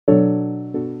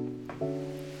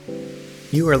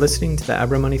You are listening to the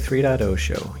Abra Money 3.0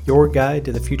 show, your guide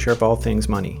to the future of all things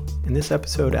money. In this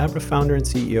episode, Abra founder and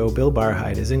CEO Bill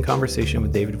Barhyde is in conversation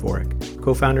with David Vorick,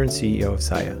 co-founder and CEO of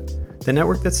Saya. The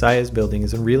network that Saya is building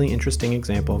is a really interesting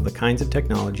example of the kinds of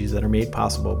technologies that are made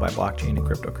possible by blockchain and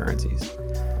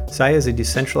cryptocurrencies. Saya is a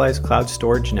decentralized cloud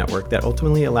storage network that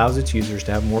ultimately allows its users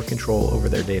to have more control over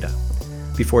their data.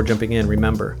 Before jumping in,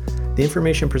 remember, the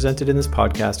information presented in this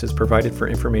podcast is provided for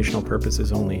informational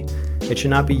purposes only. It should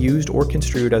not be used or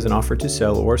construed as an offer to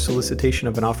sell or solicitation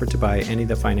of an offer to buy any of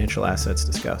the financial assets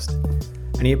discussed.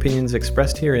 Any opinions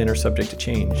expressed herein are subject to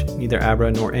change. Neither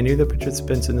Abra nor any of the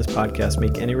participants in this podcast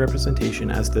make any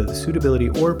representation as to the suitability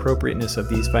or appropriateness of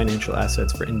these financial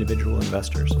assets for individual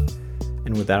investors.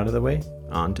 And with that out of the way,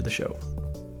 on to the show.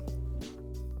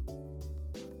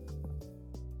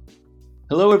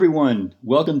 Hello, everyone.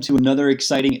 Welcome to another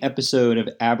exciting episode of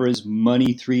Abra's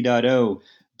Money 3.0.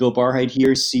 Bill Barhyde here,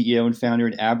 CEO and founder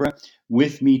at Abra.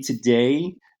 With me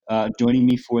today, joining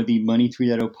me for the Money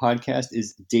 3.0 podcast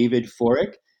is David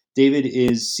Vorick. David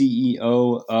is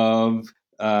CEO of,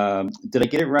 did I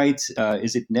get it right?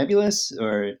 Is it Nebulous?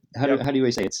 Or how do I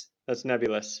say it? That's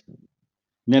Nebulous.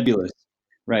 Nebulous,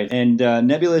 right. And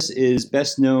Nebulous is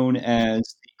best known as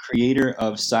the creator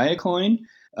of Siacoin.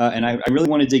 And I really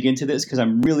want to dig into this because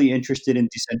I'm really interested in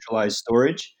decentralized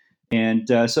storage. And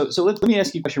so let me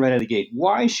ask you a question right out of the gate.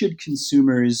 Why should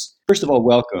consumers, first of all,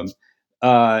 welcome?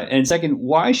 And second,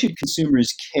 why should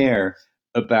consumers care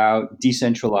about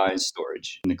decentralized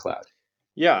storage in the cloud?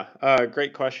 Yeah,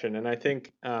 great question. And I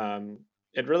think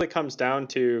it really comes down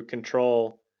to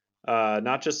control,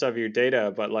 not just of your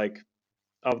data, but like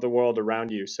of the world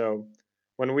around you. So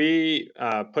when we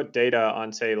put data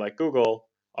on, say, like Google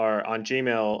or on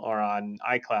Gmail or on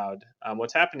iCloud,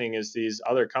 what's happening is these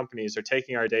other companies are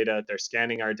taking our data, they're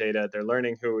scanning our data, they're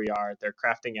learning who we are, they're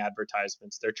crafting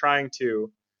advertisements, they're trying to,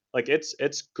 like,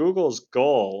 it's Google's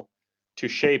goal to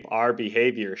shape our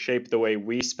behavior, shape the way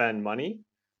we spend money,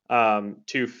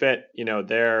 to fit,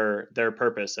 their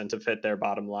purpose and to fit their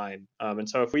bottom line. And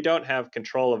so if we don't have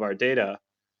control of our data,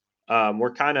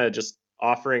 we're kind of just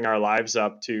offering our lives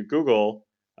up to Google,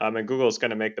 and Google's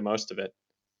going to make the most of it.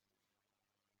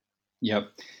 Yep.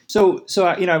 So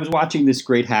I was watching this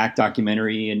Great Hack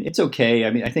documentary, and it's okay.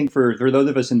 I mean, I think for those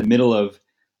of us in the middle of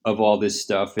all this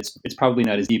stuff, it's probably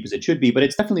not as deep as it should be, but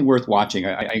it's definitely worth watching.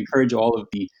 I encourage all of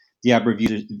the Abra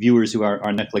viewers who are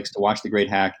on Netflix to watch the Great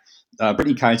Hack.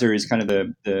 Brittany Kaiser is kind of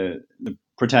the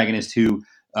protagonist who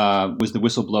was the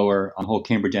whistleblower on the whole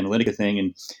Cambridge Analytica thing,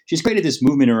 and she's created this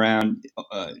movement around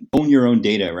own your own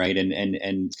data, right?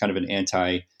 And kind of an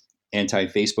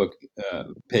anti-Facebook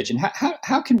pitch. And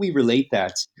how can we relate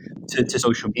that to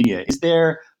social media? Is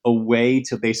there a way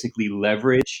to basically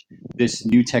leverage this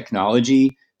new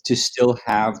technology to still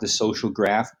have the social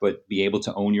graph, but be able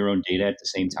to own your own data at the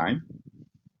same time?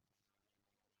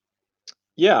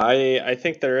 Yeah, I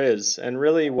think there is, and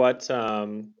really what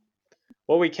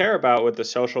we care about with the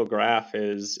social graph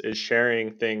is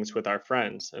sharing things with our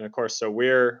friends, and of course, so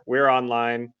we're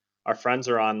online, our friends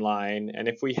are online, and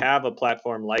if we have a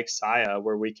platform like Saya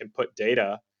where we can put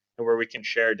data and where we can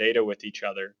share data with each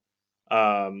other,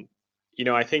 um,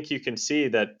 I think you can see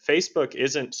that Facebook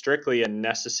isn't strictly a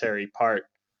necessary part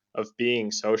of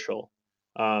being social.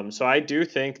 So I do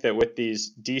think that with these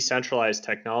decentralized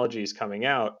technologies coming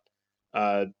out,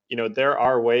 there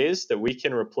are ways that we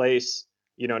can replace,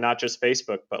 not just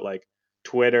Facebook, but like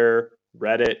Twitter,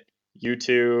 Reddit,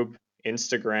 YouTube,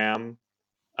 Instagram,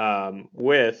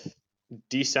 with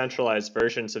decentralized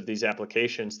versions of these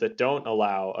applications that don't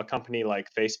allow a company like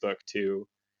Facebook to,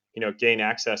 gain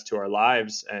access to our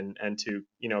lives and to,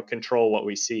 control what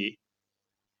we see.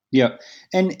 Yeah,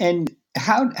 and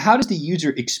how does the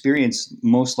user experience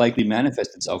most likely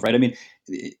manifest itself, right? I mean,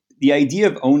 the idea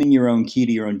of owning your own key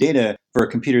to your own data for a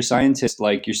computer scientist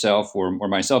like yourself or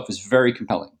myself is very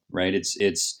compelling, right?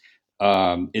 It's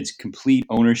complete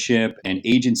ownership and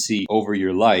agency over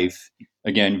your life.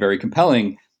 Again, very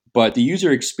compelling. But the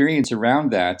user experience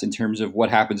around that, in terms of what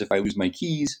happens if I lose my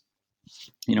keys,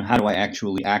 how do I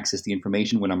actually access the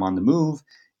information when I'm on the move?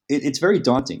 It's very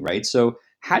daunting, right? So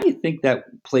how do you think that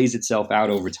plays itself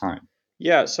out over time?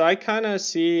 Yeah, so I kind of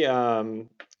see,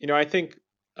 I think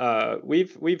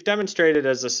we've demonstrated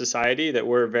as a society that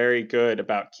we're very good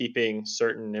about keeping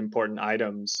certain important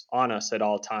items on us at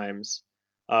all times.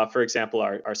 For example,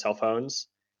 our cell phones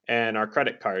and our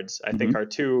credit cards, I think, Hmm. are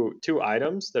two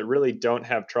items that really don't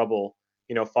have trouble,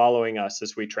 following us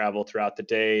as we travel throughout the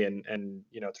day and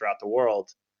throughout the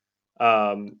world.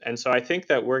 And so I think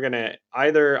that we're gonna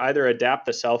either adapt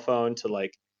the cell phone to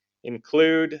like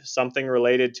include something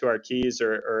related to our keys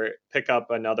or pick up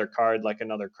another card like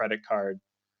another credit card.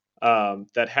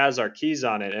 that has our keys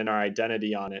on it and our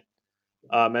identity on it.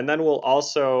 And then we'll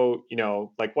also,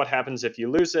 like what happens if you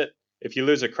lose it? If you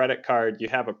lose a credit card, you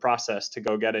have a process to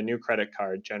go get a new credit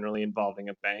card, generally involving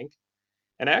a bank.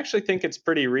 And I actually think it's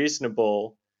pretty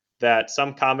reasonable that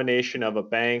some combination of a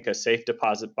bank, a safe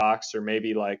deposit box, or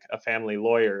maybe like a family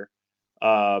lawyer,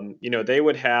 they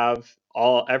would have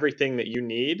everything that you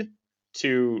need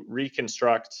to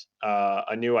reconstruct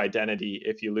a new identity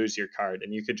if you lose your card.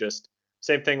 And you could just,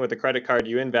 same thing with the credit card,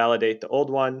 you invalidate the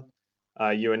old one,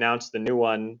 you announce the new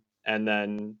one, and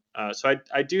then so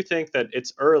I do think that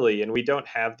it's early and we don't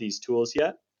have these tools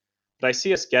yet. But I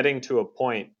see us getting to a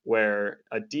point where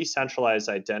a decentralized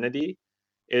identity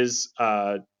is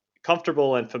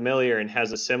comfortable and familiar and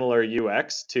has a similar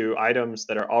UX to items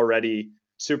that are already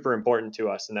super important to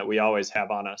us and that we always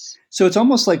have on us. So it's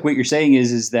almost like what you're saying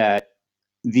is that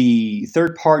the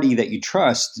third party that you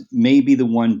trust may be the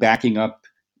one backing up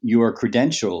your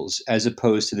credentials as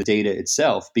opposed to the data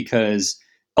itself, because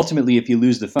ultimately, if you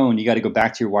lose the phone, you got to go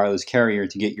back to your wireless carrier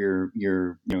to get your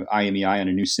IMEI on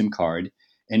a new SIM card.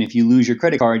 And if you lose your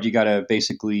credit card, you got to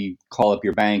basically call up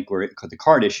your bank or the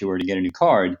card issuer to get a new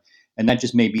card. And that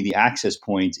just may be the access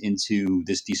point into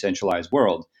this decentralized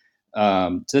world.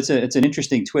 So it's an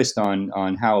interesting twist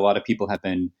on how a lot of people have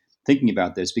been thinking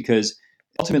about this, because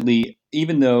ultimately,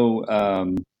 even though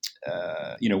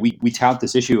we tout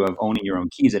this issue of owning your own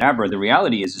keys at Abra, the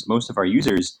reality is most of our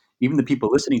users, even the people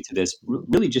listening to this,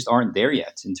 really just aren't there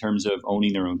yet in terms of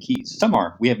owning their own keys. Some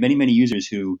are. We have many, many users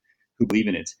who believe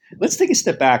in it. Let's take a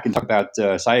step back and talk about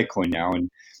SiaCoin now.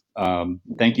 And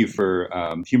thank you for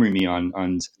humoring me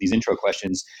on these intro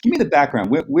questions. Give me the background.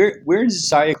 Where does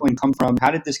SiaCoin come from?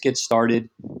 How did this get started?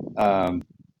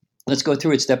 Let's go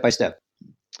through it step by step.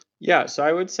 Yeah, so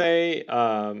I would say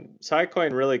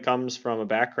SiaCoin really comes from a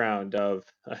background of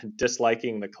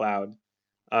disliking the cloud.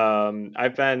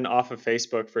 I've been off of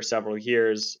Facebook for several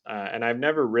years, and I've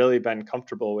never really been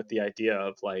comfortable with the idea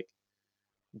of like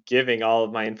giving all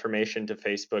of my information to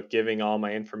Facebook, giving all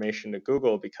my information to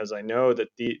Google, because I know that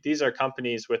these are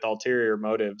companies with ulterior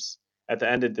motives. At the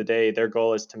end of the day, their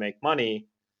goal is to make money,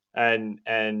 and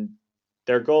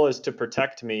their goal is to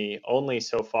protect me only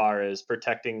so far as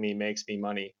protecting me makes me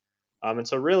money. And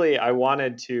so, really,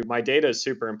 my data is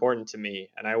super important to me,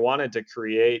 and I wanted to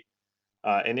create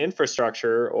an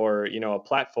infrastructure or a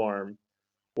platform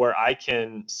where I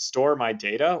can store my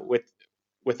data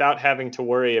without having to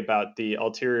worry about the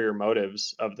ulterior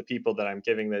motives of the people that I'm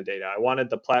giving the data. I wanted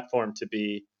the platform to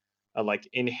be like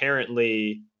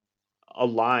inherently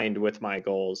aligned with my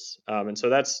goals, and so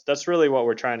that's really what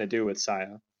we're trying to do with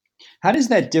Sia. How does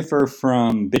that differ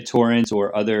from BitTorrent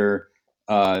or other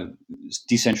uh,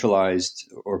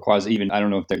 decentralized or quasi, even I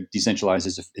don't know if they're decentralized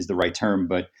is the right term,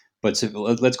 but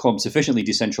let's call them sufficiently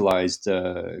decentralized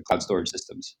cloud storage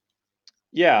systems?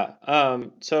 Yeah.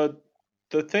 So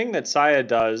the thing that Sia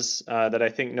does that I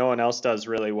think no one else does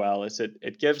really well is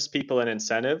it gives people an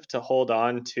incentive to hold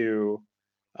on to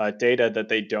data that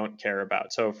they don't care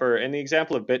about. So in the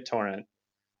example of BitTorrent,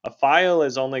 a file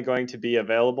is only going to be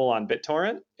available on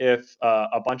BitTorrent if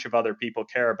a bunch of other people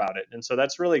care about it. And so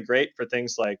that's really great for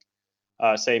things like,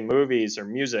 say, movies or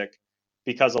music,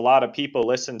 because a lot of people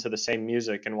listen to the same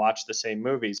music and watch the same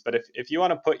movies. But if you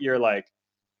want to put your like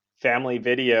family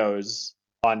videos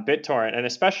on BitTorrent, and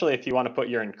especially if you want to put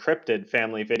your encrypted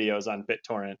family videos on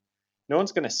BitTorrent, no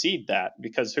one's going to seed that,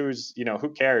 because who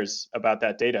cares about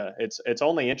that data? It's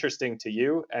only interesting to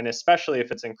you, and especially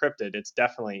if it's encrypted, it's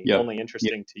definitely Yep. only Yep.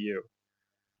 interesting to you.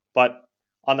 But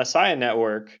on the Sia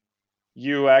network,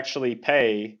 you actually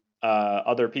pay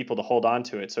other people to hold on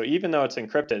to it. So even though it's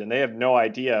encrypted and they have no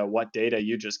idea what data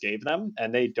you just gave them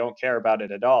and they don't care about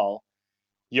it at all,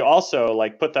 you also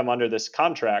like put them under this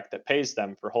contract that pays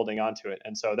them for holding on to it,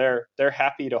 and so they're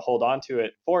happy to hold on to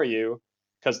it for you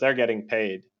because they're getting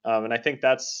paid. And I think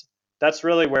that's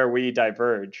really where we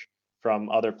diverge from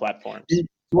other platforms.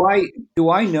 Do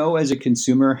I know as a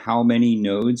consumer how many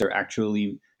nodes are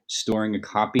actually storing a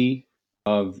copy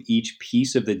of each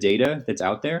piece of the data that's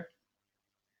out there?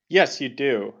 Yes, you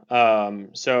do.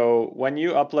 So when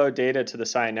you upload data to the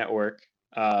Sia network,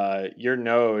 your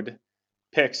node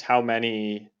picks how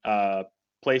many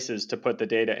places to put the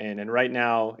data in. And right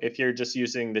now, if you're just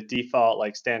using the default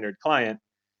like standard client,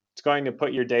 it's going to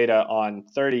put your data on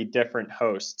 30 different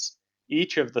hosts,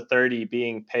 each of the 30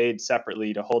 being paid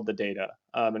separately to hold the data.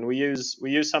 And we use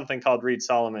something called Reed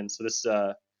Solomon. So this is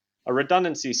a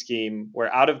redundancy scheme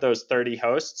where out of those 30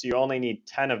 hosts, you only need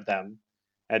 10 of them.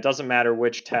 And it doesn't matter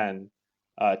which 10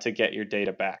 to get your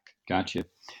data back. Gotcha.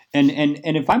 And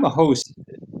if I'm a host,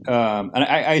 and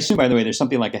I assume by the way, there's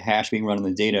something like a hash being run on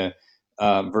the data.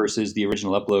 versus the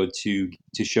original upload to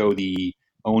show the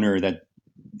owner that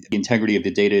the integrity of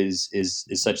the data is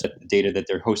such that the data that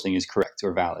they're hosting is correct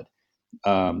or valid,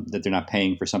 that they're not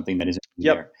paying for something that isn't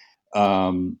Yep.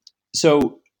 there.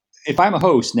 So if I'm a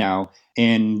host now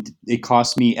and it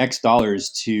costs me X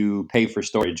dollars to pay for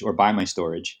storage or buy my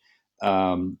storage,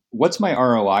 what's my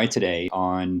ROI today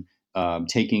on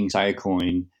taking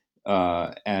Siacoin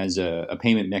as a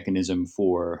payment mechanism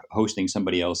for hosting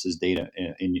somebody else's data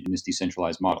in this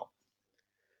decentralized model?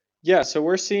 Yeah, so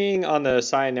we're seeing on the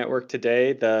Sia network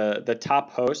today, the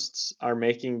top hosts are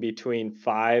making between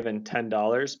 $5 and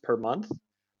 $10 per month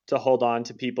to hold on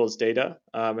to people's data,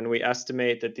 and we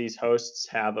estimate that these hosts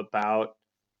have about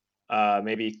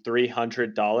maybe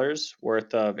 $300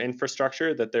 worth of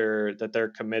infrastructure that they're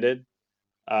committed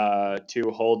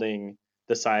to holding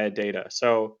the Sia data.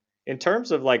 So in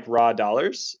terms of like raw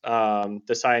dollars,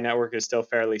 the Sia network is still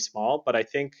fairly small, but I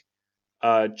think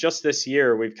just this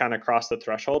year, we've kind of crossed the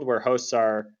threshold where hosts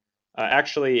are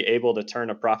actually able to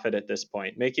turn a profit at this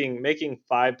point, making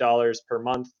 $5 per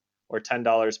month or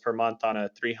 $10 per month on a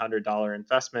 $300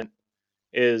 investment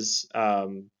is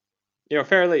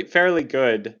fairly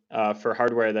good for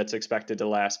hardware that's expected to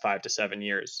last 5 to 7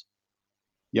 years.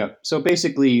 Yep. So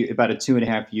basically, about a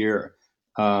 2.5 year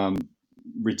um,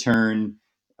 return,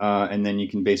 and then you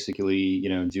can basically,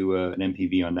 do an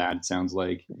MPV on that. It sounds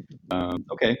like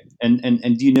okay. And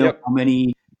do you know Yep.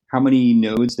 how many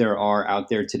nodes there are out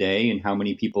there today, and how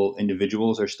many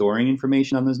individuals are storing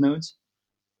information on those nodes?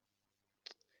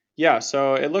 Yeah.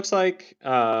 So it looks like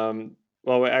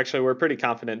well, actually, we're pretty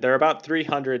confident there are about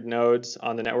 300 nodes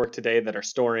on the network today that are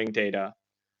storing data.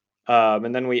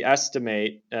 And then we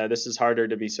estimate, this is harder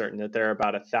to be certain, that there are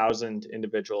about 1,000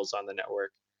 individuals on the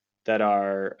network that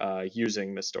are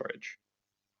using the storage.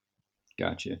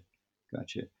 Gotcha,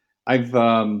 gotcha.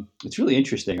 It's really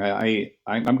interesting.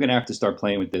 I'm going to have to start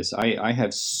playing with this. I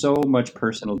have so much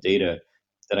personal data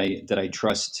that I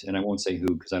trust, and I won't say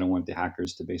who because I don't want the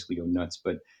hackers to basically go nuts.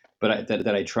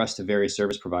 That I trust to various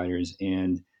service providers,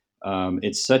 and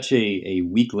it's such a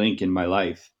weak link in my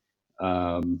life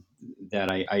um, that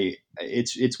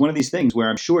it's one of these things where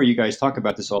I'm sure you guys talk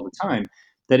about this all the time.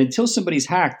 That until somebody's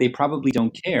hacked, they probably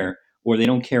don't care, or they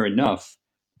don't care enough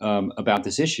about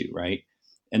this issue, right?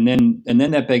 And then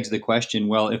that begs the question: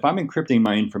 well, if I'm encrypting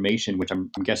my information, which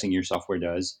I'm guessing your software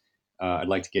does, I'd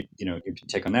like to get your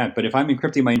take on that. But if I'm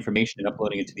encrypting my information and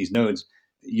uploading it to these nodes,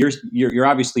 you're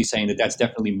obviously saying that that's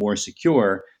definitely more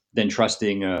secure than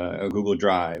trusting a Google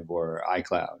Drive or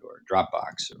iCloud or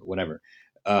Dropbox or whatever.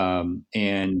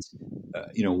 And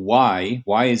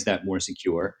why is that more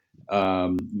secure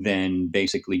than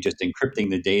basically just encrypting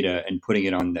the data and putting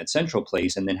it on that central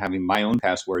place and then having my own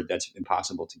password that's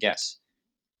impossible to guess?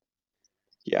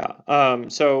 Yeah.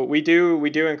 So we do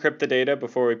encrypt the data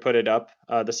before we put it up.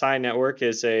 The Sign network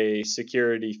is a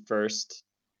security first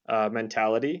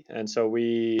mentality, and so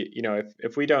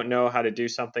if we don't know how to do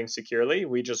something securely,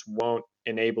 we just won't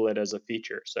enable it as a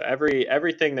feature. So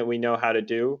everything that we know how to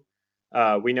do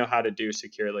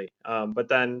securely. But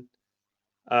then,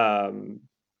 um,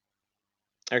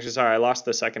 actually, sorry, I lost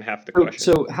the second half of the question.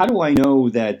 So how do I know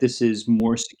that this is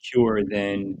more secure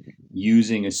than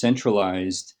using a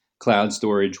centralized cloud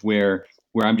storage where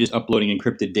I'm just uploading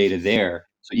encrypted data there?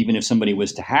 So even if somebody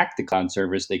was to hack the cloud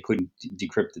service, they couldn't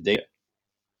decrypt the data.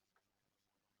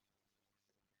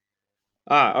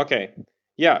 Okay.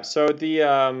 Yeah. So if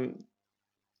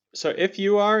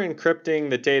you are encrypting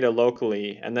the data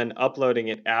locally and then uploading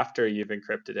it after you've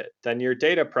encrypted it, then your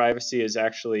data privacy is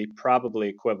actually probably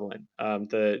equivalent.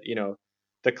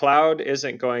 The cloud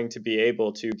isn't going to be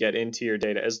able to get into your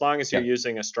data as long as you're Yeah.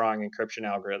 using a strong encryption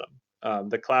algorithm.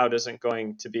 The cloud isn't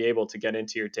going to be able to get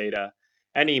into your data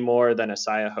any more than a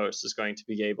SIA host is going to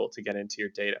be able to get into your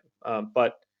data.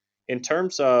 But in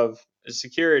terms of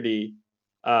security,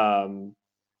 um,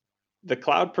 the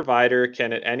cloud provider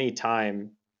can at any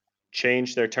time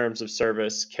change their terms of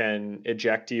service, can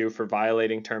eject you for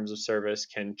violating terms of service,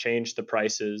 can change the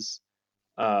prices,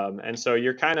 and so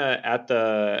you're kind of at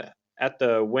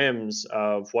the whims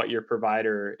of what your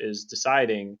provider is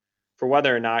deciding for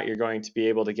whether or not you're going to be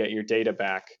able to get your data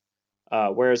back.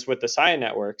 Whereas with the Sia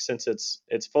network, since it's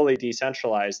fully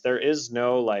decentralized, there is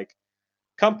no like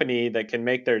company that can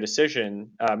make their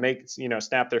decision,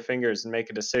 snap their fingers and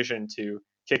make a decision to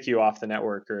kick you off the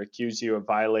network or accuse you of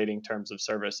violating terms of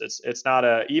service. It's not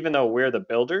a even though we're the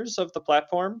builders of the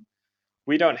platform,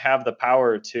 we don't have the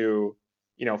power to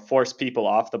force people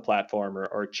off the platform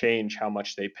or change how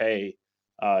much they pay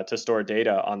to store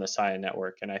data on the Sia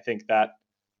network. And I think that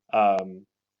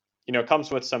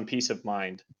comes with some peace of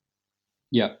mind.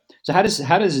 Yeah. So how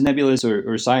does Nebulous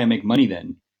or Sia make money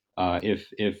then?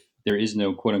 if there is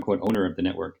no quote unquote owner of the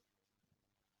network?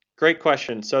 Great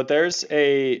question. So there's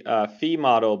a fee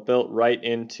model built right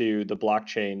into the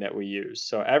blockchain that we use.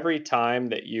 So every time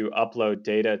that you upload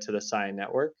data to the Sign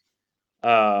network,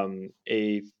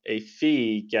 a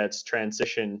fee gets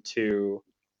transitioned to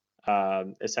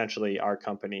essentially our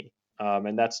company.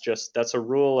 And that's a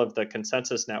rule of the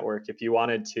consensus network. If you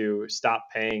wanted to stop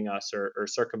paying us or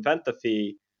circumvent the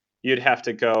fee, you'd have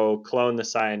to go clone the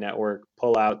Cyan network,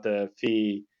 pull out the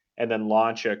fee, and then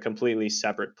launch a completely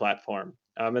separate platform.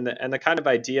 And the kind of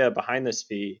idea behind this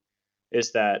fee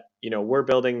is that we're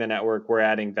building the network, we're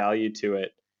adding value to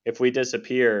it. If we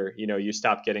disappear, you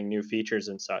stop getting new features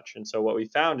and such. And so what we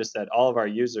found is that all of our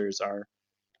users are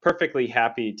perfectly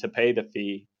happy to pay the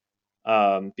fee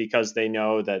because they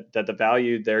know that the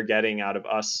value they're getting out of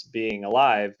us being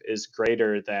alive is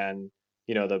greater than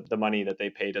the money that they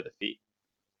pay to the fee.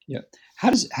 Yeah. How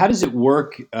does it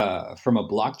work from a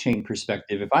blockchain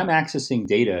perspective? If I'm accessing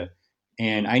data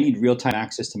and I need real time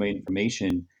access to my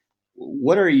information,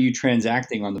 what are you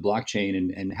transacting on the blockchain,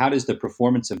 and how does the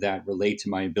performance of that relate to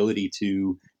my ability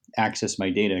to access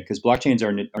my data? Because blockchains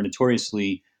are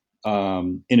notoriously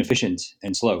inefficient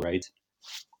and slow, right?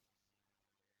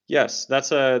 Yes,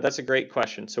 that's a great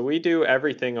question. So we do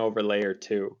everything over layer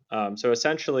two. So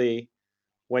essentially,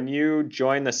 when you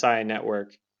join the Cyan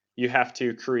network, you have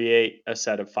to create a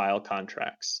set of file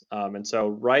contracts. And so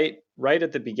right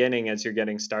at the beginning, as you're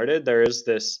getting started, there is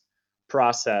this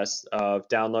process of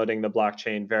downloading the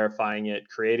blockchain, verifying it,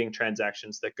 creating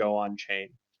transactions that go on chain.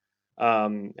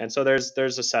 And so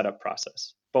there's a setup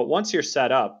process. But once you're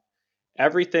set up,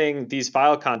 everything these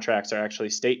file contracts are actually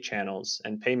state channels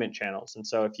and payment channels. And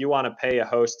so if you want to pay a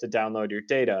host to download your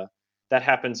data, that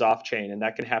happens off chain and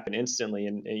that can happen instantly.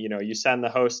 And you send the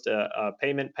host a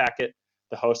payment packet,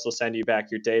 the host will send you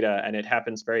back your data, and it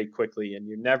happens very quickly. And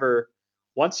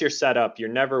once you're set up, you're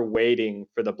never waiting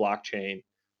for the blockchain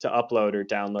to upload or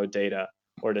download data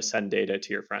or to send data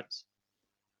to your friends.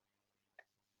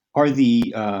 Are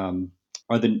the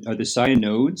Sia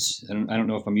nodes? I don't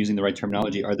know if I'm using the right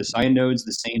terminology. Are the Sia nodes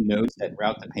the same nodes that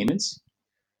route the payments?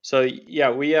 So yeah,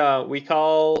 we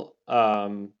call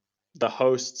the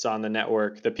hosts on the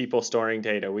network, the people storing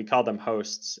data, we call them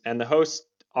hosts, and the hosts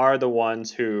are the ones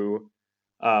who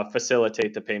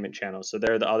facilitate the payment channel. So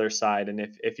they're the other side, and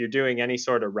if you're doing any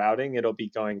sort of routing, it'll be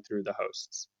going through the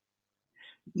hosts.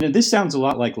 Now, this sounds a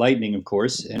lot like Lightning, of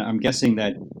course, and I'm guessing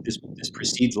that this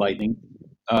precedes Lightning.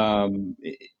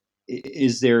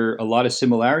 Is there a lot of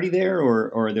similarity there,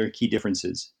 or are there key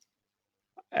differences?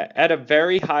 At a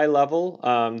very high level,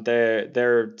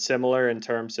 they're similar in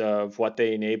terms of what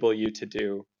they enable you to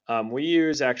do. We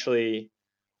use actually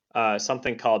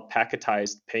something called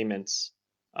packetized payments.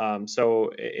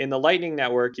 So in the Lightning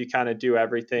Network, you kind of do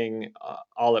everything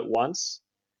all at once,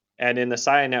 and in the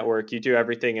Sia network, you do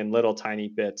everything in little tiny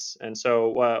bits. And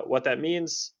so what that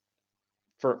means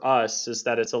for us is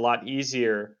that it's a lot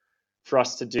easier for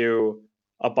us to do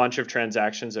a bunch of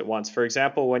transactions at once. For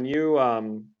example, when you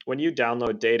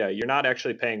download data, you're not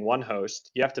actually paying one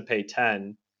host; you have to pay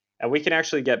 10, and we can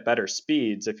actually get better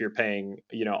speeds if you're paying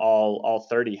all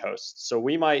 30 hosts. So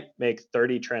we might make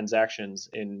 30 transactions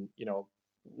in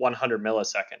 100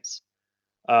 milliseconds.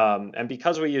 And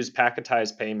because we use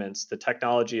packetized payments, the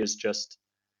technology is just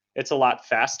it's a lot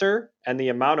faster, and the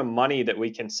amount of money that we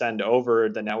can send over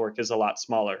the network is a lot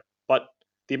smaller. But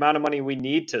the amount of money we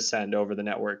need to send over the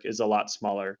network is a lot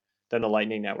smaller than the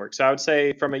Lightning Network. So I would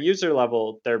say from a user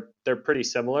level, they're pretty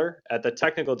similar. At the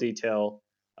technical detail,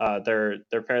 they're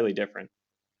fairly different.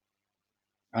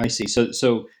 I see.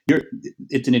 So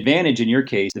it's an advantage in your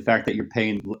case, the fact that you're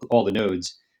paying all the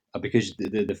nodes, because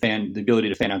the ability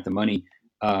to fan out the money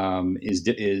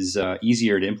is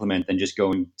easier to implement than just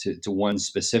going to one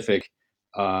specific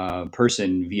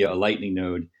person via a Lightning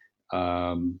node.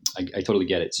 I totally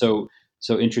get it. So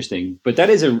interesting. But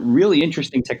that is a really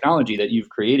interesting technology that you've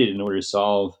created in order to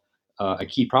solve a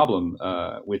key problem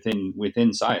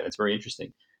within Sia. That's very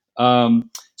interesting.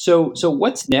 So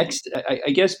what's next?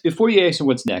 I guess before you answer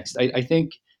what's next, I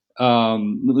think let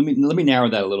me narrow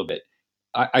that a little bit.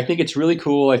 I think it's really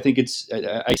cool. I think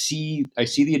I see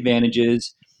the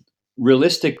advantages.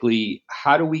 Realistically,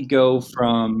 how do we go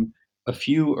from a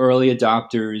few early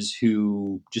adopters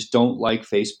who just don't like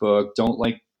Facebook, don't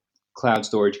like cloud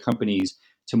storage companies,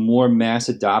 to more mass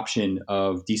adoption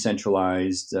of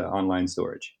decentralized online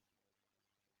storage?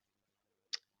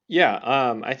 Yeah,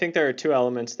 I think there are two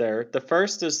elements there. The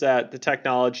first is that the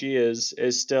technology is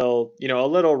still a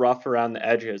little rough around the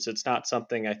edges. It's not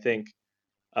something I think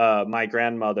my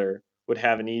grandmother would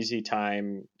have an easy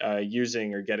time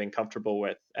using or getting comfortable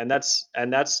with, and that's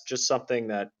just something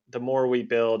the more we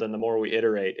build and the more we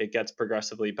iterate, it gets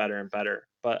progressively better and better.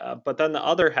 But then the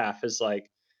other half is like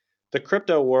the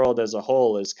crypto world as a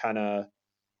whole is kind of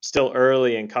still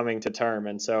early and coming to term,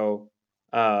 and so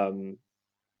um,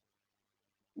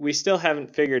 we still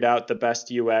haven't figured out the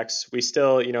best UX. We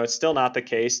still, it's still not the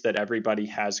case that everybody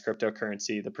has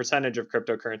cryptocurrency. The percentage of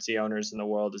cryptocurrency owners in the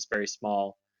world is very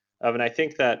small. And I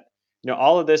think that,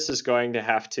 all of this is going to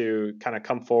have to kind of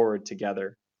come forward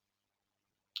together.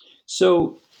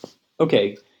 So,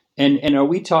 okay. And are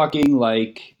we talking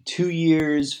like 2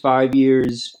 years, 5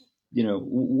 years?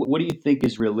 What do you think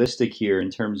is realistic here in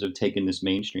terms of taking this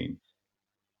mainstream?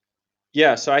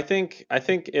 Yeah, so I think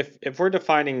if we're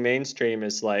defining mainstream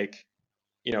as like,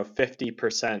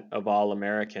 50% of all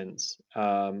Americans,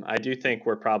 I do think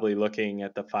we're probably looking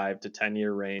at the 5 to 10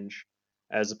 year range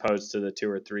as opposed to the 2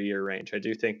 or 3 year range. I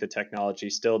do think the technology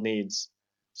still needs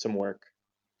some work.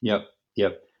 Yep,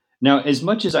 yep. Now, as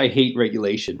much as I hate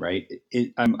regulation, right?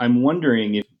 I'm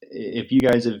wondering if you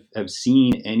guys have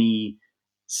seen any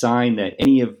sign that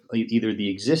any of either the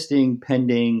existing,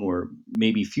 pending, or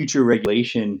maybe future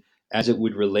regulation, as it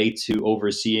would relate to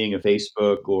overseeing a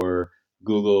Facebook or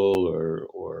Google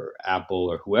or Apple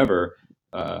or whoever,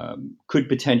 could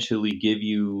potentially give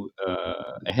you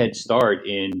a head start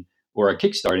in or a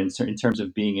kickstart in terms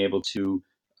of being able to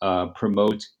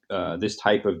promote this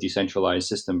type of decentralized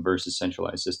system versus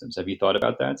centralized systems. Have you thought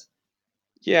about that?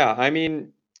 Yeah, I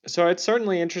mean, so it's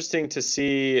certainly interesting to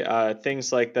see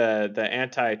things like the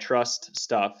antitrust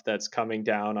stuff that's coming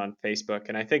down on Facebook,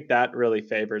 and I think that really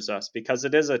favors us because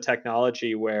it is a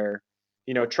technology where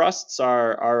trusts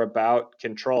are about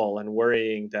control and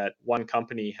worrying that one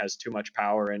company has too much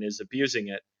power and is abusing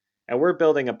it, and we're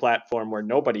building a platform where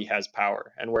nobody has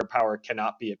power and where power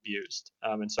cannot be abused.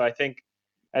 And so I think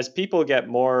as people get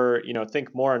more,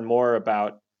 think more and more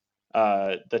about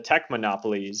the tech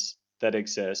monopolies that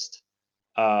exist,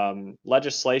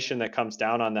 legislation that comes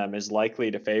down on them is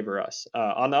likely to favor us.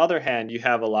 On the other hand, you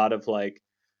have a lot of like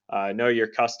know your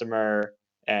customer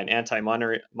and anti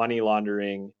money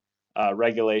laundering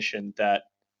regulation that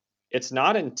it's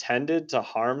not intended to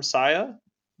harm Saya,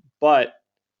 but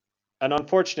an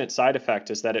unfortunate side effect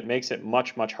is that it makes it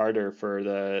much harder for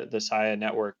the Saya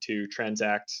network to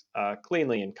transact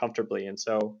cleanly and comfortably. And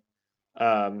so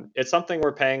it's something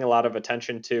we're paying a lot of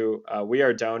attention to. We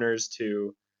are donors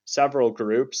to several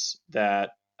groups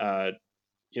that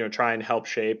try and help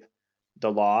shape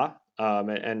the law,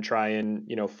 and try and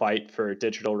fight for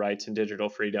digital rights and digital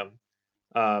freedom.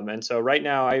 And so right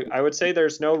now, I would say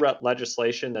there's no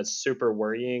legislation that's super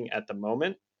worrying at the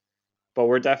moment, but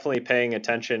we're definitely paying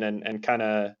attention and kind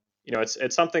of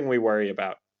it's something we worry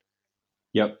about.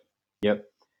 Yep, yep.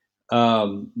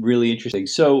 Really interesting.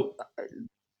 So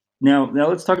now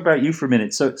let's talk about you for a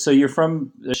minute. So you're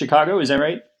from Chicago, is that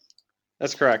right?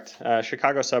 That's correct.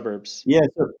 Chicago suburbs. Yeah.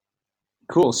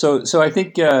 Cool. So I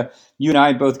think you and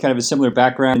I both kind of have a similar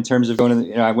background in terms of going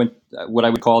to. I went what I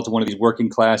would call to one of these working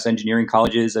class engineering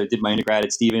colleges. I did my undergrad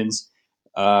at Stevens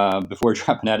before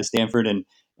dropping out of Stanford, and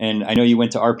I know you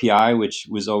went to RPI, which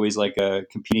was always like a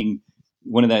competing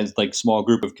one of that like small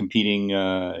group of competing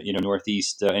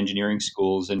Northeast engineering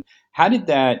schools. And how did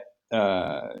that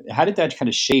kind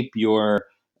of shape your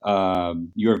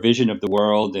vision of the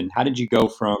world, and how did you go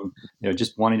from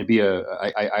just wanting to be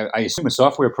I assume a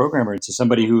software programmer to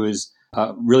somebody who is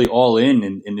really all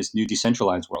in this new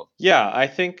decentralized world? Yeah, I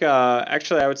think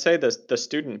actually I would say the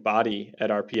student body at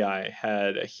RPI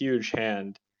had a huge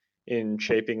hand in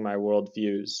shaping my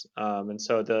worldviews. And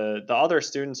so the other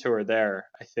students who were there,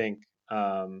 I think,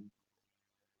 were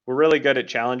really good at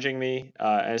challenging me,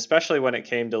 and especially when it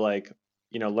came to like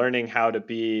learning how to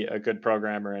be a good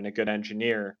programmer and a good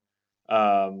engineer.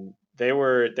 They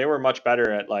were much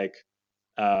better at like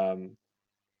um,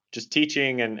 just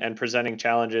teaching and presenting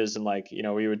challenges, and like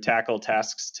we would tackle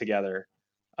tasks together.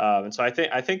 And so I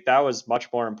think that was much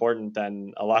more important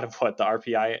than a lot of what the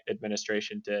RPI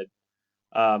administration did.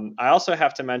 I also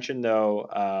have to mention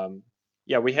though,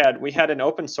 yeah, we had an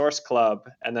open source club,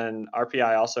 and then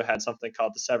RPI also had something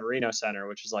called the Severino Center,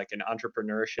 which is like an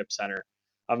entrepreneurship center.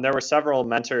 There were several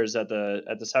mentors at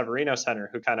the Severino Center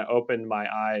who kind of opened my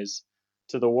eyes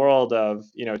to the world of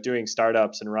doing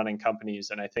startups and running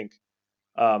companies, and I think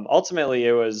ultimately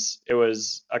it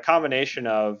was a combination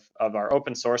of our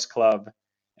open source club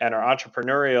and our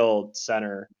entrepreneurial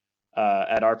center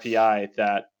at RPI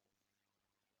that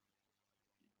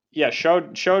yeah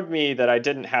showed me that I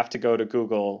didn't have to go to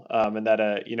Google, and that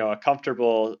a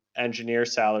comfortable engineer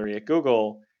salary at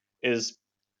Google is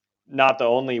not the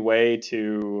only way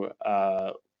to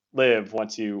live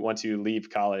once you leave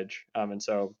college. And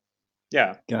so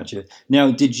yeah. Gotcha.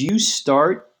 Now, did you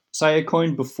start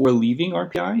Siacoin before leaving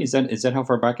RPI? Is that how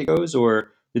far back it goes,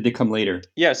 or did they come later?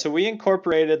 Yeah, so we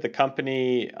incorporated the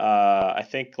company, I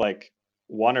think like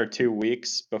 1 or 2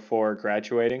 weeks before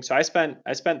graduating. So I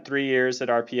spent 3 years at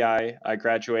RPI. I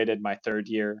graduated my third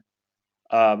year,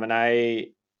 and I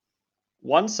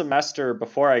 1 semester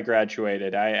before I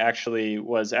graduated, I actually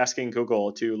was asking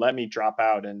Google to let me drop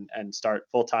out and start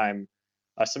full time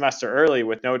a semester early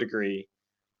with no degree,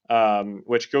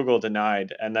 which Google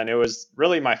denied. And then it was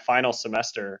really my final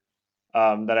semester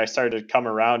that I started to come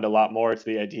around a lot more to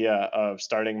the idea of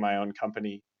starting my own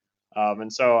company.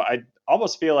 And so I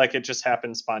almost feel like it just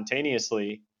happened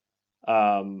spontaneously.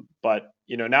 But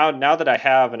now that I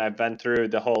have and I've been through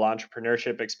the whole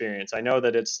entrepreneurship experience, I know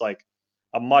that it's like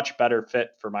a much better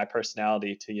fit for my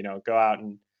personality to go out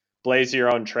and blaze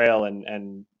your own trail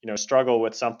and struggle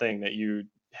with something that you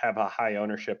have a high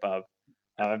ownership of.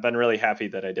 I've been really happy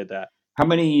that I did that. How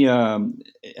many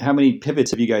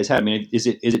pivots have you guys had? I mean, is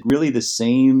it really the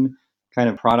same kind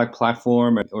of product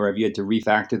platform, or have you had to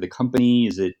refactor the company?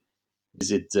 Is it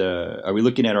are we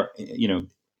looking at our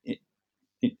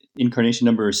incarnation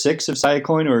number 6 of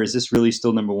Siacoin, or is this really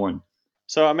still number 1?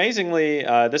 So amazingly,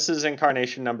 this is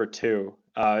incarnation number 2.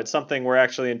 It's something we're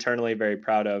actually internally very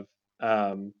proud of.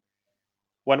 Um,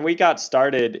 when we got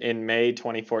started in May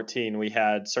 2014, we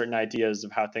had certain ideas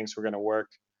of how things were going to work.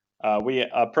 We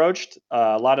approached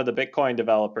a lot of the Bitcoin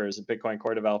developers and Bitcoin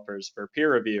core developers for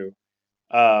peer review,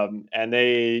 and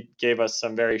they gave us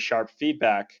some very sharp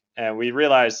feedback. And we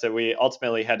realized that we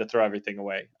ultimately had to throw everything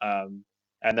away,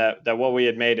 and that what we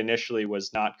had made initially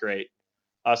was not great.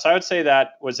 So I would say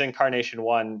that was incarnation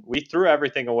 1. We threw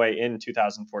everything away in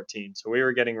 2014. So we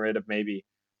were getting rid of maybe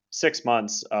 6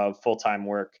 months of full time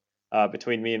work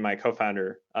between me and my co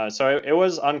founder. So it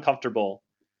was uncomfortable.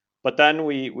 But then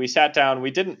we sat down.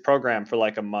 We didn't program for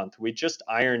like a month. We just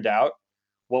ironed out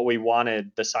what we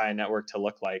wanted the Sia network to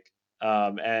look like.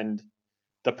 And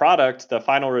the product, the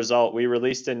final result, we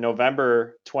released in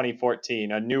November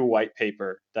 2014, a new white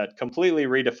paper that completely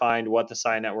redefined what the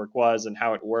Sia network was and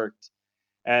how it worked.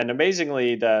 And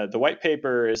amazingly, the white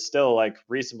paper is still like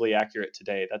reasonably accurate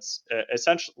today. That's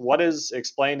essentially what is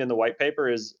explained in the white paper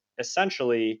is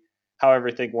essentially how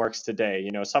everything works today.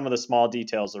 Some of the small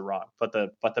details are wrong, but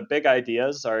the big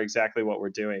ideas are exactly what we're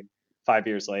doing 5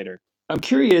 years later. I'm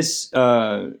curious.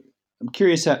 I'm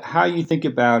curious how you think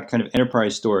about kind of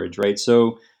enterprise storage, right?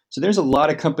 So there's a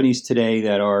lot of companies today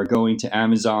that are going to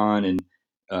Amazon and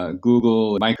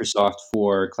Google and Microsoft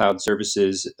for cloud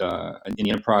services in the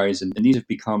enterprise, and these have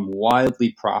become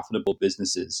wildly profitable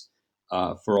businesses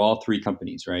for all three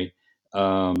companies, right?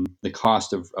 The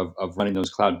cost of running those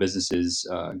cloud businesses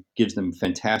gives them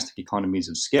fantastic economies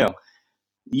of scale.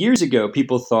 Years ago,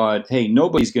 people thought, "Hey,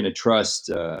 nobody's going to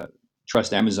trust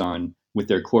Amazon with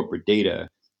their corporate data,"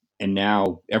 and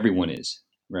now everyone is,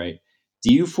 right?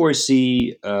 Do you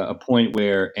foresee a point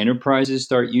where enterprises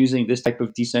start using this type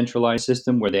of decentralized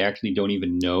system where they actually don't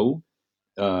even know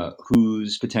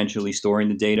who's potentially storing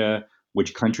the data,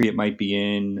 which country it might be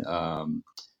in,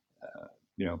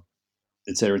 you know,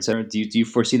 et cetera, et cetera? Do you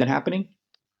foresee that happening?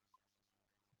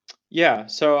 Yeah,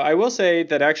 so I will say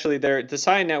that actually the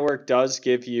Sia network does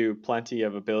give you plenty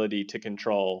of ability to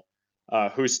control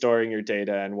who's storing your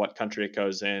data and what country it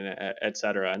goes in, et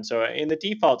cetera. And so in the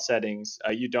default settings,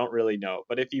 you don't really know.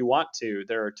 But if you want to,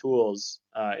 there are tools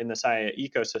in the Sia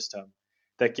ecosystem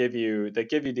that give you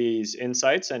these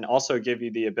insights and also give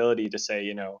you the ability to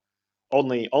say,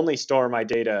 only store my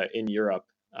data in Europe.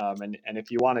 And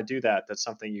if you want to do that, that's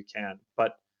something you can.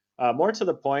 But more to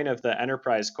the point of the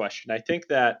enterprise question, I think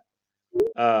that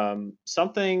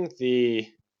something the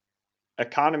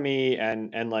economy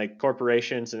and like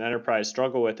corporations and enterprise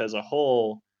struggle with as a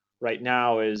whole right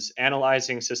now is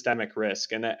analyzing systemic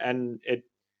risk, and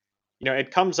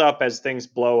it comes up as things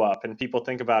blow up and people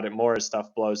think about it more as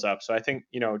stuff blows up. So I think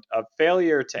a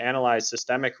failure to analyze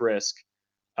systemic risk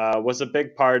was a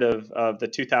big part of the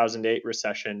 2008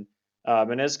 recession.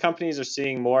 And as companies are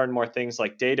seeing more and more things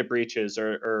like data breaches,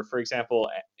 or for example,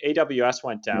 AWS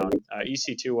went down,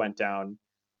 EC2 went down,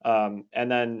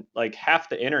 and then like half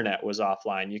the internet was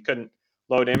offline. You couldn't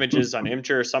load images on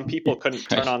Imgur. Some people couldn't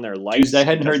turn Right. on their Shoes. I lights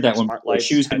hadn't because heard their that one smart before. lights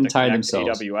Shoes had couldn't to tie connect to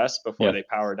themselves. AWS before Yeah. they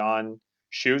powered on.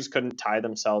 Shoes couldn't tie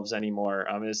themselves anymore.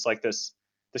 It's like this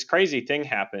crazy thing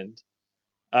happened.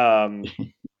 Um,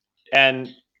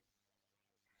 and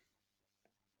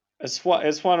it's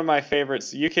one of my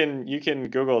favorites. You can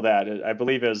Google that. I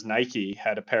believe it was Nike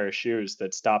had a pair of shoes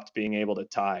that stopped being able to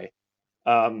tie.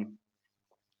 Um,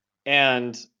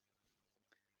 and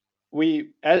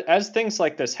as things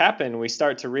like this happen, we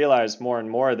start to realize more and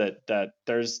more that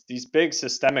there's these big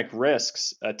systemic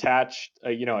risks attached,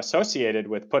 associated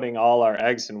with putting all our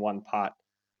eggs in one pot.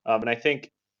 And I think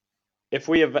if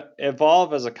we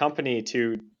evolve as a company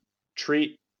to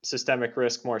treat systemic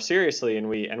risk more seriously, and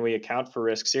we account for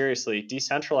risk seriously,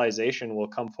 decentralization will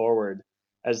come forward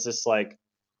as this like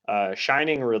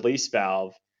shining release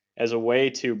valve, as a way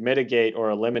to mitigate or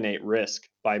eliminate risk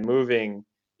by moving,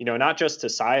 not just to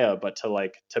Sia, but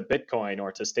to Bitcoin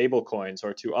or to stable coins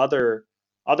or to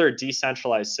other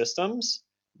decentralized systems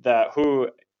that who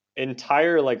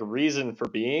entire like reason for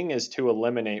being is to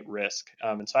eliminate risk.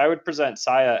 And so I would present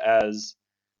Sia as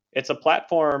it's a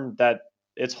platform that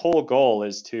its whole goal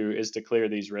is to clear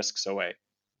these risks away.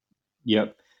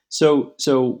 Yep.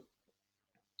 So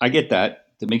I get that.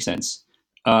 That makes sense.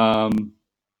 Um,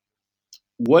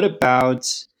 what about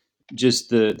just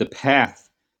the path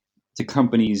to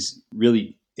companies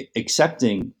really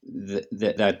accepting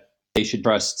that they should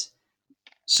trust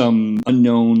some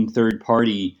unknown third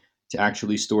party to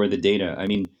actually store the data? I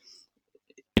mean,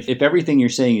 if everything you're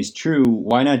saying is true,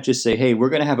 why not just say, hey, we're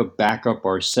going to have a backup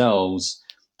ourselves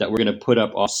that we're going to put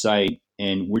up offsite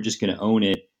and we're just going to own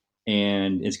it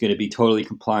and it's going to be totally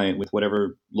compliant with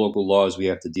whatever local laws we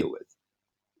have to deal with?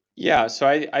 Yeah, so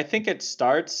I think it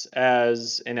starts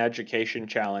as an education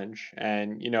challenge,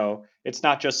 and it's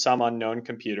not just some unknown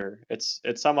computer. It's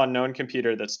some unknown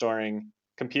computer that's storing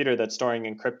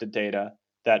encrypted data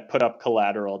that put up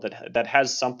collateral that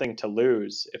has something to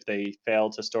lose if they fail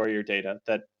to store your data.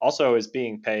 That also is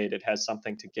being paid. It has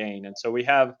something to gain, and so we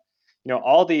have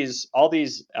all these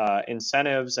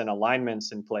incentives and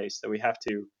alignments in place that we have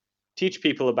to teach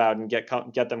people about and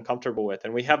get them comfortable with,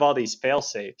 and we have all these fail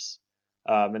safes,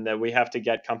 and that we have to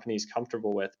get companies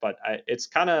comfortable with. But it's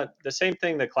kind of the same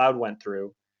thing the cloud went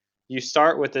through. You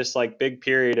start with this like big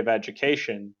period of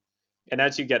education, and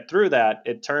as you get through that,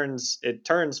 it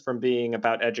turns from being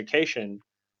about education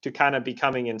to kind of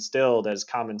becoming instilled as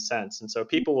common sense. And so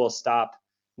people will stop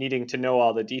needing to know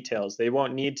all the details. They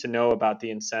won't need to know about the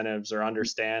incentives or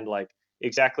understand like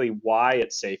exactly why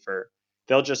it's safer.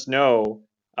 They'll just know,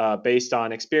 based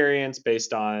on experience,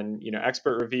 based on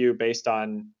expert review, based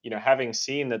on having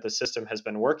seen that the system has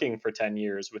been working for 10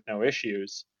 years with no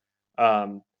issues.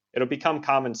 um, It'll become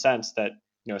common sense that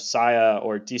Sia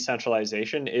or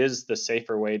decentralization is the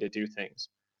safer way to do things.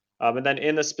 And then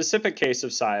in the specific case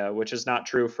of Sia, which is not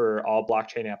true for all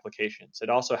blockchain applications, it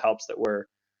also helps that we're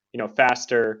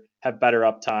faster, have better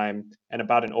uptime, and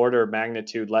about an order of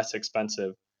magnitude less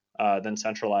expensive than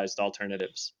centralized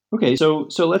alternatives. Okay, so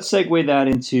let's segue that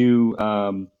into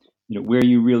where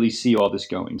you really see all this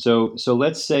going. So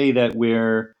let's say that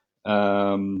we're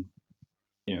um,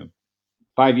 you know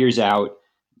 5 years out.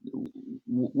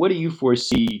 What do you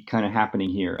foresee kind of happening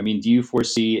here? I mean, do you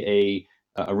foresee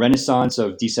a renaissance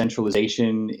of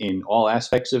decentralization in all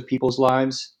aspects of people's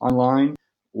lives online,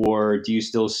 or do you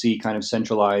still see kind of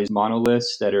centralized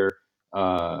monoliths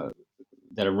uh,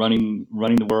 that are running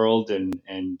the world and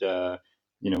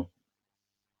you know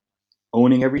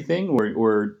owning everything,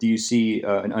 or do you see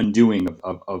an undoing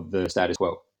of the status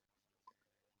quo?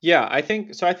 Yeah, I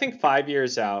think so. I think 5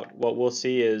 years out, what we'll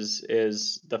see is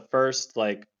the first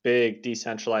like big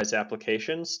decentralized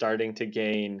applications starting to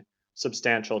gain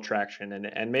substantial traction,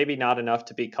 and maybe not enough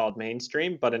to be called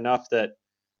mainstream, but enough that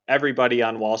everybody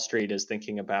on Wall Street is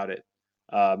thinking about it,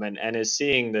 and is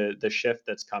seeing the shift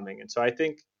that's coming. And so I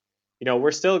think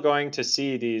we're still going to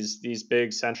see these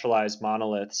big centralized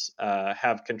monoliths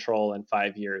have control in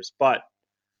 5 years, but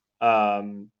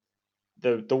um,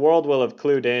 the world will have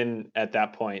clued in at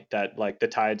that point that like the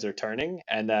tides are turning,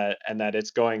 and that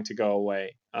it's going to go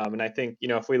away. And I think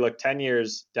if we look 10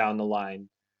 years down the line,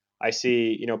 I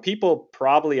see people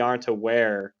probably aren't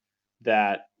aware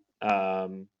that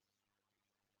um,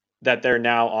 that they're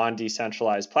now on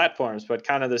decentralized platforms, but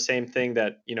kind of the same thing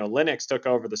that Linux took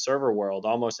over the server world.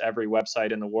 Almost every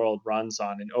website in the world runs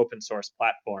on an open source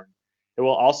platform. It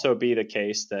will also be the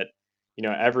case that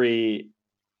every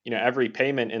every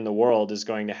payment in the world is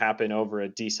going to happen over a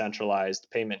decentralized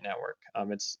payment network.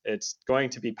 It's going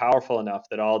to be powerful enough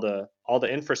that all the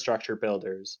infrastructure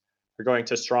builders are going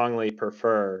to strongly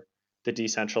prefer the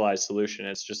decentralized solution.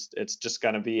 It's just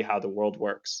going to be how the world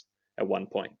works at one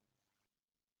point.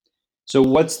 So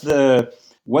what's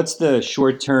the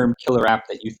short term killer app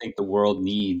that you think the world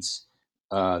needs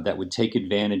that would take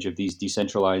advantage of these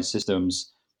decentralized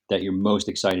systems that you're most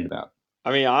excited about?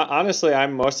 I mean, honestly,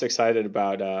 I'm most excited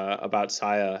about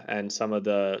Saya and some of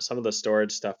the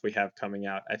storage stuff we have coming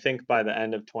out. I think by the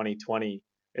end of 2020,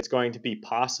 it's going to be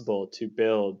possible to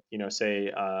build,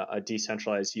 say, a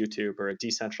decentralized YouTube or a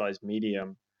decentralized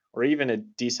Medium or even a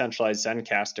decentralized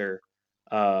Zencaster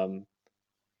um,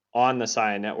 on the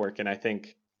Sia network. And I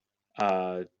think,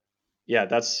 uh, yeah,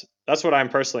 that's what I'm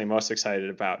personally most excited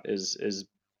about is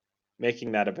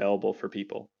making that available for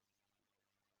people.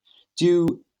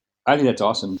 Do I think that's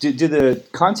awesome. Do the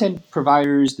content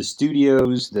providers, the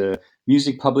studios, the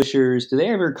music publishers, do they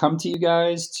ever come to you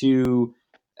guys to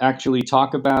actually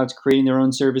talk about creating their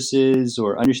own services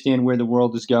or understand where the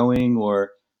world is going,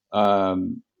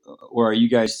 um, or are you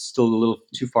guys still a little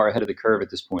too far ahead of the curve at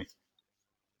this point?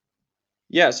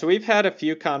 Yeah, so we've had a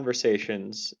few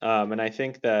conversations, and I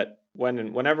think that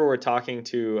whenever we're talking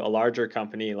to a larger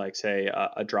company, like say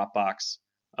a Dropbox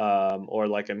or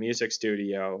like a music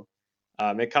studio,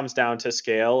 it comes down to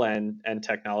scale and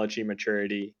technology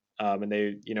maturity, and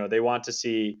they want to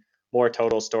see more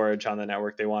total storage on the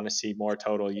network. They want to see more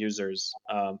total users.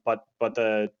 But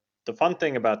the fun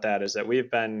thing about that is that we've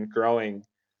been growing.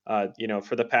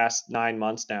 For the past 9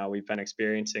 months now, we've been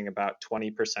experiencing about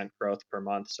 20% growth per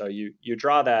month. So you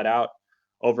draw that out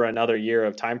over another year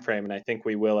of time frame, and I think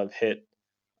we will have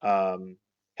um,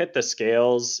 hit the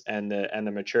scales and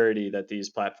the maturity that these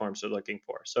platforms are looking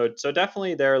for. So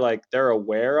definitely they're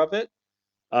aware of it,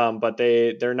 but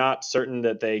they're not certain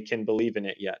that they can believe in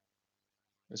it yet.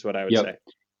 Is what I would Yep. say.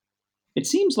 It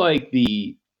seems like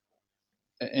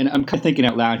and I'm kind of thinking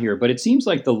out loud here, but it seems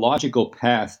like the logical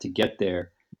path to get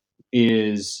there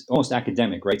is almost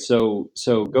academic, right? So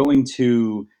going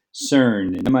to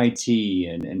CERN and MIT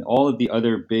and all of the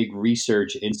other big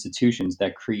research institutions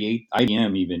that create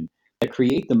IBM even that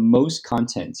create the most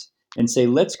content and say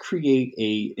let's create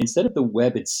a instead of the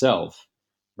web itself,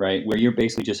 right, where you're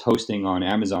basically just hosting on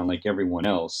Amazon like everyone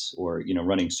else, or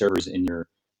running servers in your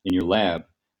lab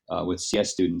with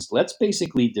CS students. Let's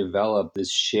basically develop this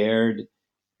shared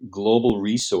global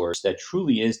resource that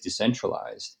truly is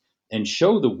decentralized and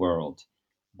show the world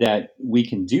that we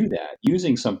can do that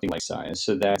using something like Science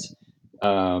so that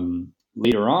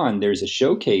later on there's a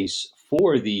showcase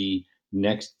for the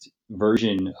next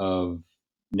version of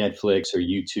Netflix or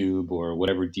YouTube or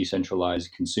whatever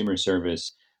decentralized consumer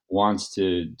service wants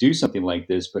to do something like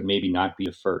this, but maybe not be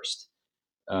the first.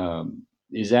 Um,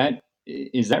 is that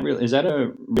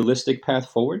a realistic path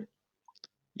forward?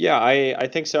 Yeah, I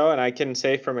think so, and I can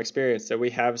say from experience that we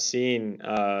have seen,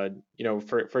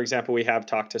 for example, we have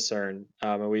talked to CERN,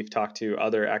 and we've talked to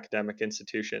other academic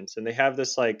institutions, and they have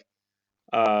this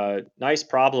nice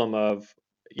problem of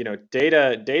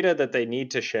data that they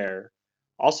need to share.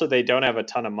 Also, they don't have a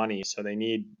ton of money, so they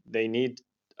need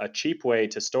a cheap way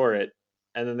to store it,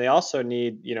 and then they also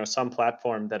need some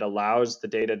platform that allows the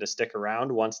data to stick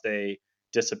around once they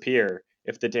disappear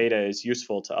if the data is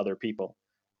useful to other people.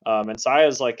 And Saya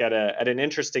is like at an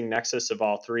interesting nexus of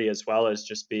all three, as well as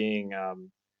just being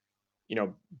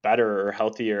better or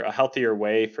healthier, a healthier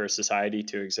way for society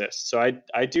to exist. So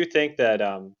I do think that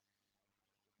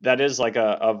that is like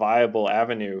a viable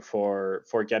avenue for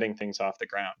getting things off the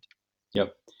ground.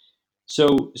 Yep.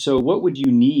 So what would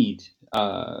you need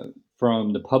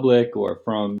from the public or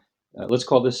from, let's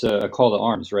call this a call to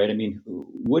arms, right? I mean,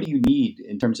 what do you need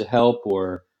in terms of help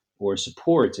or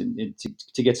support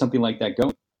to get something like that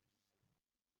going?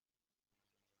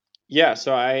 Yeah,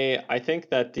 so I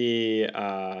think that the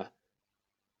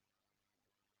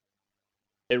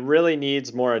it really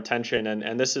needs more attention,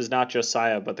 and this is not just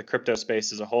Saya, but the crypto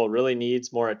space as a whole really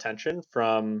needs more attention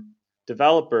from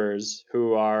developers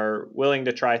who are willing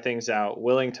to try things out,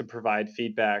 willing to provide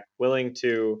feedback, willing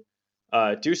to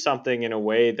do something in a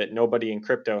way that nobody in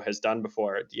crypto has done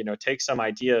before. Take some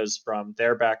ideas from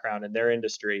their background and their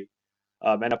industry,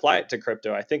 and apply it to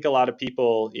crypto. I think a lot of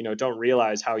people, don't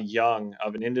realize how young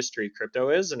of an industry crypto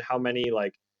is, and how many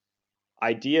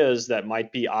ideas that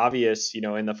might be obvious,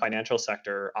 in the financial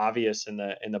sector, obvious in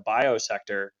the bio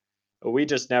sector, we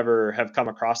just never have come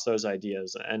across those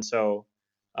ideas. And so,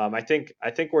 I think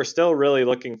we're still really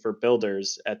looking for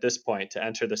builders at this point to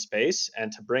enter the space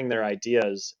and to bring their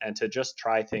ideas and to just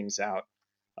try things out.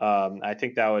 I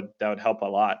think that would help a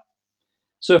lot.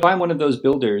 So if I'm one of those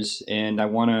builders and I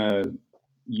want to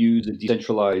use a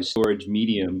decentralized storage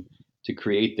medium to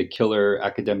create the killer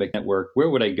academic network, where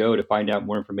would I go to find out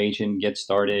more information, get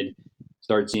started,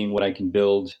 start seeing what I can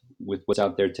build with what's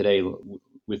out there today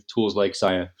with tools like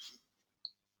Saya?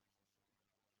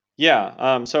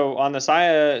 Yeah. So on the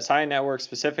Sia network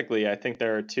specifically, I think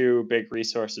there are two big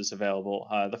resources available.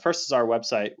 The first is our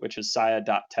website, which is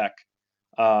sia.tech.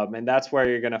 And that's where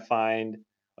you're going to find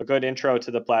a good intro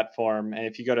to the platform. And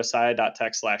if you go to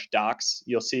sia.tech/docs,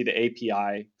 you'll see the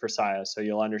API for Sia. So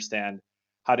you'll understand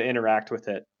how to interact with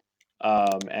it,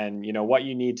 and what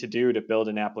you need to do to build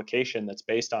an application that's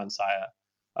based on Sia.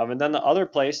 And then the other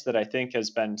place that I think has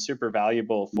been super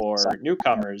valuable for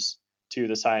newcomers to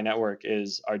the SIA network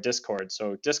is our Discord.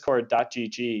 So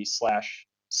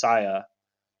discord.gg/SIA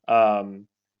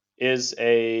is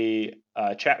a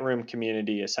chat room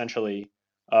community, essentially,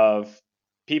 of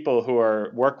people who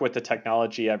work with the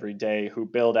technology every day, who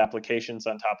build applications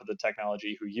on top of the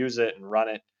technology, who use it and run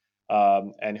it,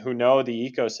 and who know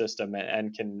the ecosystem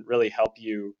and can really help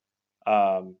you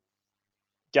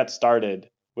get started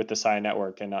with the SIA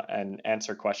network and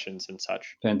answer questions and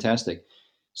such. Fantastic.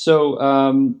 So,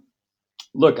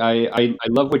 look, I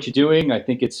love what you're doing. I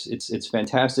think it's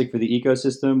fantastic for the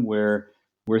ecosystem. We're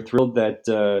thrilled that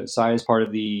SIA is part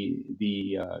of the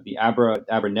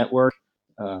Abra network.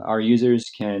 Our users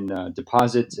can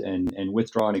deposit and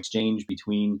withdraw and exchange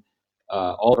between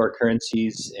all of our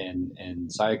currencies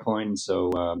and SIA Coin.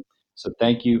 So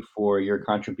thank you for your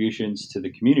contributions to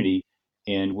the community,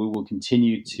 and we will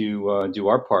continue to do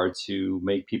our part to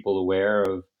make people aware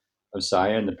of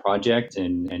SIA and the project,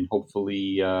 and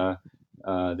hopefully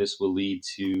this will lead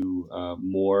to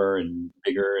more and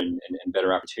bigger and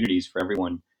better opportunities for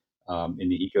everyone in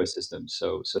the ecosystem.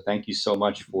 So thank you so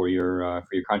much for your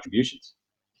contributions.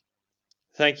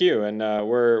 Thank you, and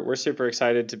we're super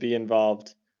excited to be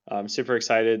involved. Super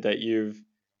excited that you've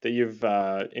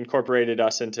incorporated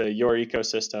us into your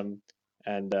ecosystem,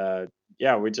 and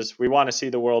yeah, we want to see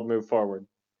the world move forward.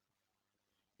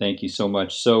 Thank you so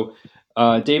much. So,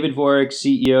 David Vorik,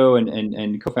 CEO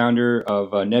and co-founder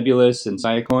of Nebulous and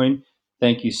SIA Coin,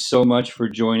 thank you so much for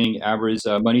joining Abra's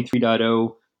Money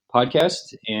 3.0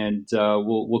 podcast, and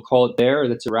we'll call it there.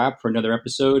 That's a wrap for another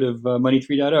episode of Money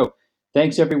 3.0.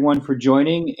 Thanks everyone for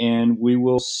joining, and we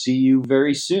will see you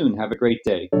very soon. Have a great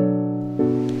day.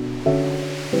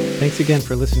 Thanks again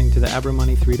for listening to the Abra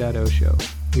Money 3.0 show.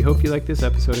 We hope you liked this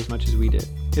episode as much as we did.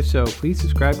 If so, please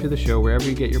subscribe to the show wherever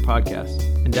you get your podcasts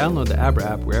and download the Abra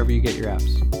app wherever you get your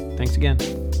apps. Thanks again.